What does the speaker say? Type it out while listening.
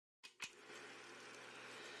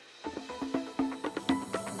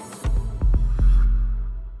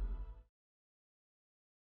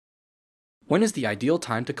When is the ideal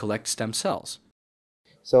time to collect stem cells?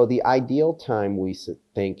 So the ideal time we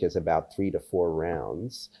think is about 3 to 4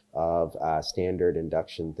 rounds of standard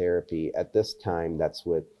induction therapy. At this time, that's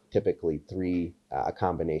with typically a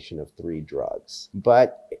combination of 3 drugs.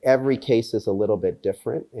 But every case is a little bit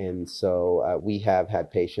different. And so we have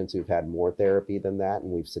had patients who've had more therapy than that,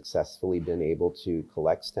 and we've successfully been able to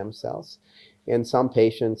collect stem cells. And some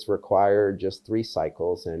patients require just 3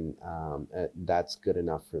 cycles, and that's good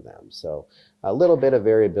enough for them. So a little bit of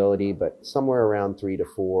variability, but somewhere around 3 to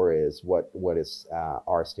 4 is what is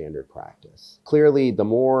our standard practice. Clearly, the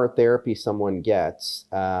more therapy someone gets,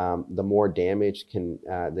 the more damage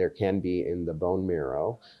there can be in the bone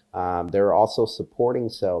marrow. There are also supporting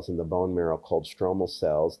cells in the bone marrow called stromal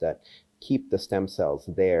cells that keep the stem cells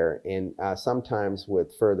there. And sometimes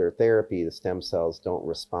with further therapy, the stem cells don't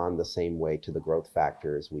respond the same way to the growth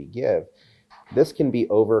factors we give. This can be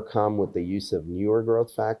overcome with the use of newer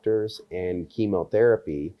growth factors and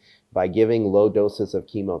chemotherapy. By giving low doses of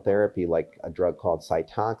chemotherapy, like a drug called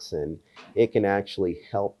Cytoxan, it can actually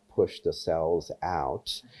help push the cells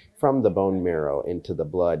out from the bone marrow into the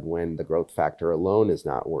blood when the growth factor alone is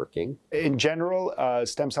not working. In general,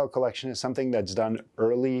 stem cell collection is something that's done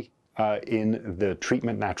early in the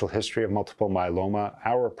treatment natural history of multiple myeloma.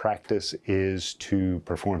 Our practice is to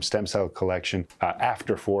perform stem cell collection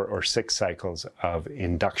after 4 or 6 cycles of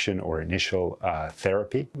induction or initial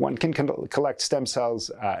therapy. One can collect stem cells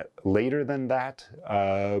later than that,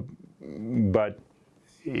 but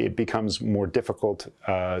it becomes more difficult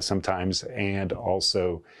sometimes, and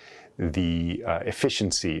also the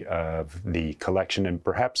efficiency of the collection and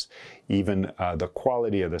perhaps even the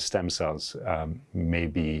quality of the stem cells may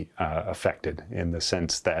be affected, in the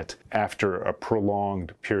sense that after a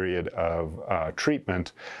prolonged period of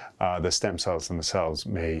treatment, the stem cells themselves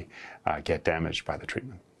may get damaged by the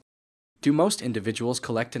treatment. Do most individuals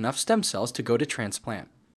collect enough stem cells to go to transplant?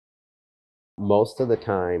 Most of the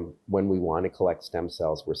time, when we want to collect stem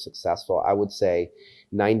cells, we're successful. I would say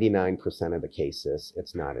 99% of the cases,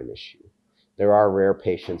 it's not an issue. There are rare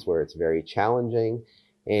patients where it's very challenging.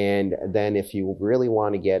 And then if you really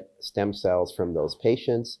want to get stem cells from those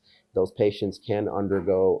patients can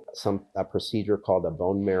undergo a procedure called a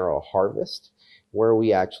bone marrow harvest, where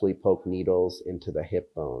we actually poke needles into the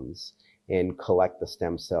hip bones and collect the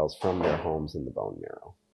stem cells from their homes in the bone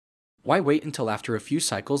marrow. Why wait until after a few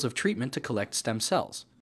cycles of treatment to collect stem cells?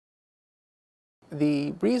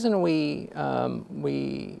 The reason we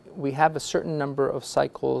have a certain number of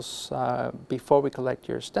cycles before we collect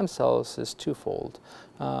your stem cells is twofold.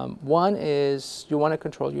 One is you want to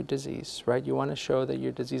control your disease, right? You want to show that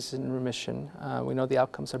your disease is in remission. We know the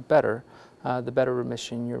outcomes are better, the better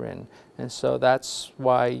remission you're in. And so that's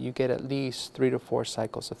why you get at least 3 to 4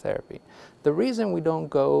 cycles of therapy. The reason we don't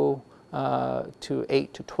go to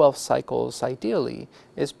 8 to 12 cycles ideally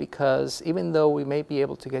is because even though we may be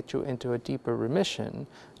able to get you into a deeper remission,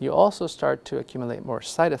 you also start to accumulate more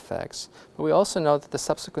side effects. But we also know that the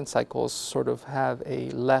subsequent cycles sort of have a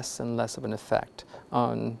less and less of an effect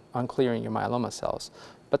on clearing your myeloma cells.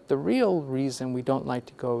 But the real reason we don't like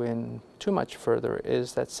to go in too much further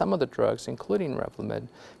is that some of the drugs, including Revlimid,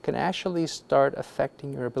 can actually start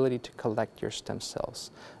affecting your ability to collect your stem cells.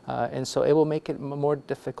 And so it will make it more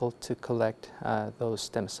difficult to collect those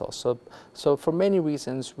stem cells. So for many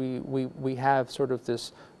reasons, we have sort of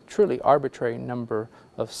this truly arbitrary number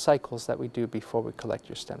of cycles that we do before we collect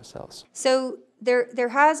your stem cells. So there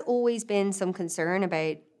has always been some concern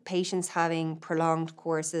about patients having prolonged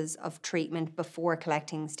courses of treatment before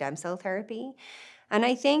collecting stem cell therapy. And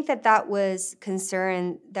I think that was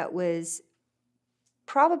concern that was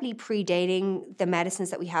probably predating the medicines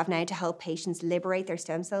that we have now to help patients liberate their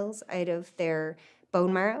stem cells out of their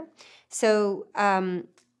bone marrow. So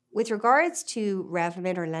with regards to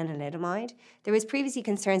Revlimid or lenalidomide, there was previously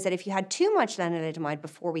concerns that if you had too much lenalidomide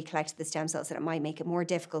before we collected the stem cells, that it might make it more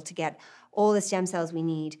difficult to get all the stem cells we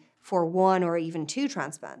need for 1 or even 2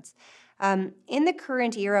 transplants. In the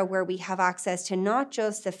current era, where we have access to not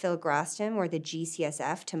just the filgrastim or the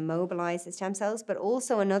GCSF to mobilize the stem cells, but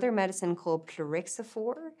also another medicine called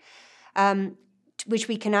plerixafor, which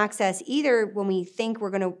we can access either when we think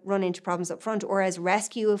we're going to run into problems up front, or as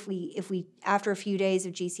rescue if we after a few days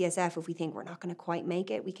of GCSF, if we think we're not going to quite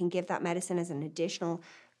make it, we can give that medicine as an additional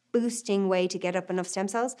boosting way to get up enough stem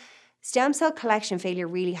cells. Stem cell collection failure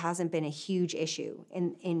really hasn't been a huge issue,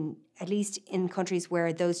 in at least in countries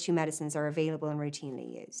where those 2 medicines are available and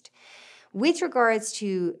routinely used. With regards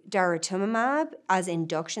to daratumumab as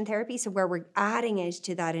induction therapy, so where we're adding it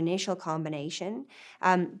to that initial combination,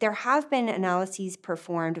 there have been analyses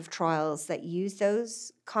performed of trials that use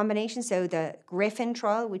those combinations. So the Griffin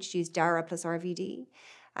trial, which used Dara plus RVD,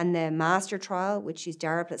 and the master trial, which used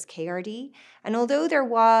Dara plus KRD. And although there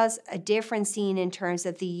was a difference seen in terms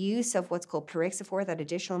of the use of what's called plerixafor, that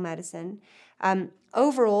additional medicine,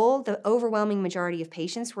 overall, the overwhelming majority of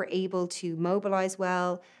patients were able to mobilize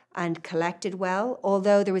well and collected well,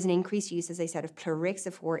 although there was an increased use, as I said, of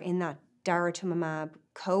plerixafor in that daratumumab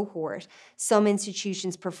cohort, some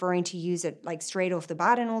institutions preferring to use it like straight off the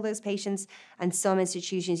bat in all those patients, and some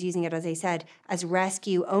institutions using it, as I said, as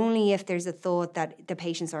rescue only if there's a thought that the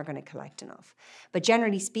patients aren't going to collect enough. But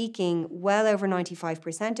generally speaking, well over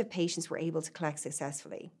 95% of patients were able to collect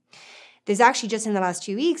successfully. There's actually just in the last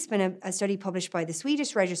 2 weeks been a study published by the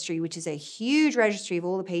Swedish registry, which is a huge registry of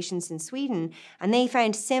all the patients in Sweden, and they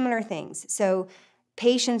found similar things. So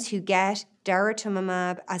patients who get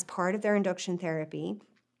daratumumab as part of their induction therapy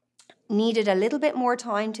needed a little bit more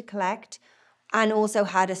time to collect and also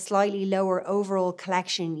had a slightly lower overall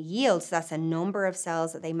collection yield. So that's a number of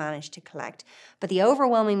cells that they managed to collect. But the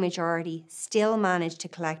overwhelming majority still managed to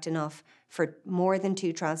collect enough for more than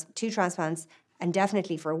two transplants and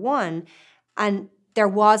definitely for one. And there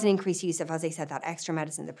was an increased use of, as I said, that extra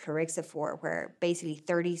medicine, the plerixafor, where basically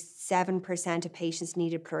 37% of patients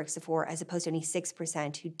needed plerixafor as opposed to only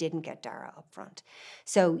 6% who didn't get Dara up front.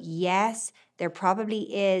 So yes, there probably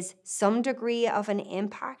is some degree of an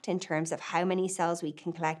impact in terms of how many cells we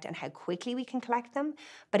can collect and how quickly we can collect them,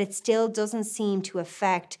 but it still doesn't seem to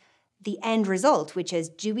affect the end result, which is,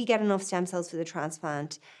 do we get enough stem cells for the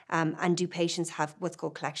transplant, and do patients have what's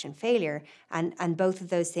called collection failure? And both of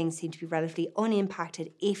those things seem to be relatively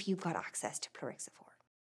unimpacted if you've got access to plerixafor.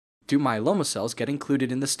 Do myeloma cells get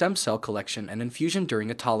included in the stem cell collection and infusion during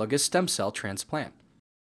autologous stem cell transplant?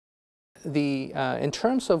 In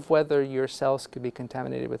terms of whether your cells could be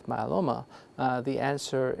contaminated with myeloma, the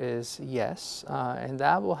answer is yes, and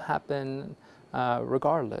that will happen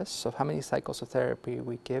regardless of how many cycles of therapy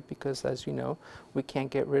we give, because as you know, we can't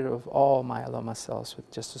get rid of all myeloma cells with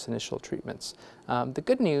just those initial treatments. The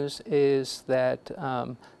good news is that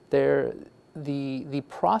the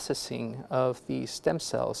processing of the stem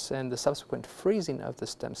cells and the subsequent freezing of the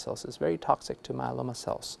stem cells is very toxic to myeloma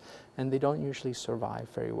cells, and they don't usually survive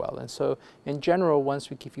very well. And so in general, once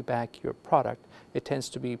we give you back your product, it tends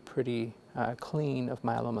to be pretty clean of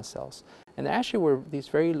myeloma cells. And there actually were these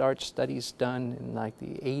very large studies done in like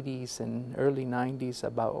the 80s and early 90s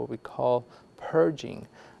about what we call purging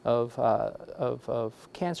of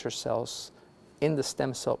cancer cells in the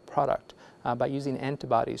stem cell product by using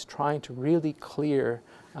antibodies, trying to really clear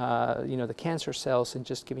the cancer cells and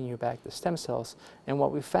just giving you back the stem cells. And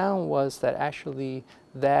what we found was that actually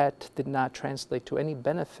that did not translate to any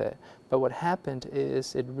benefit, but what happened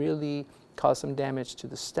is it really caused some damage to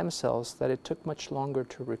the stem cells that it took much longer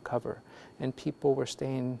to recover. And people were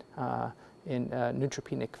staying in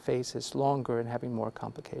neutropenic phases longer and having more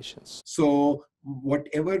complications. So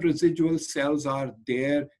whatever residual cells are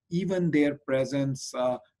there, even their presence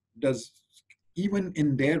even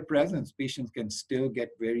in their presence, patients can still get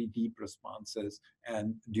very deep responses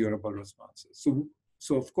and durable responses.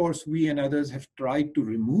 So of course, we and others have tried to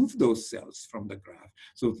remove those cells from the graft.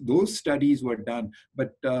 So those studies were done,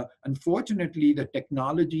 but unfortunately, the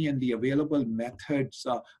technology and the available methods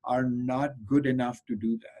are not good enough to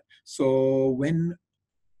do that. So when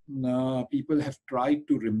people have tried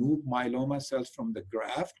to remove myeloma cells from the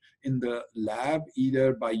graft in the lab,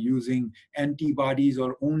 either by using antibodies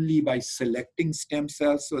or only by selecting stem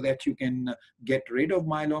cells so that you can get rid of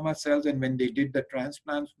myeloma cells. And when they did the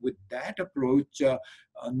transplants with that approach,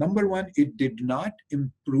 number one, it did not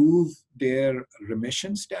improve their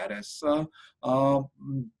remission status.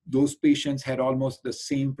 Those patients had almost the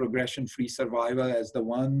same progression-free survival as the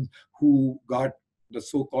ones who got the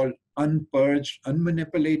so-called unpurged,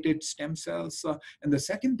 unmanipulated stem cells. And the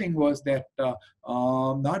second thing was that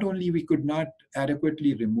not only we could not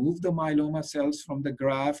adequately remove the myeloma cells from the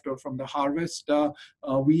graft or from the harvest,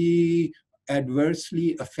 we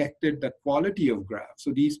adversely affected the quality of graft.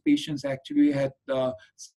 So these patients actually had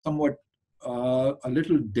somewhat a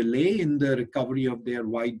little delay in the recovery of their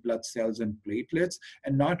white blood cells and platelets.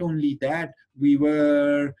 And not only that, we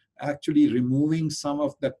were actually removing some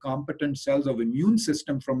of the competent cells of immune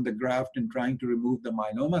system from the graft and trying to remove the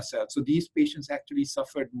myeloma cells. So these patients actually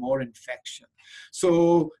suffered more infection.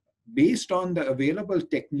 So based on the available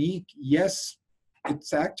technique, yes,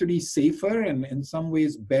 it's actually safer and in some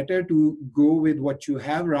ways better to go with what you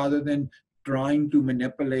have rather than trying to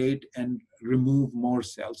manipulate and remove more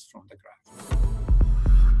cells from the graft.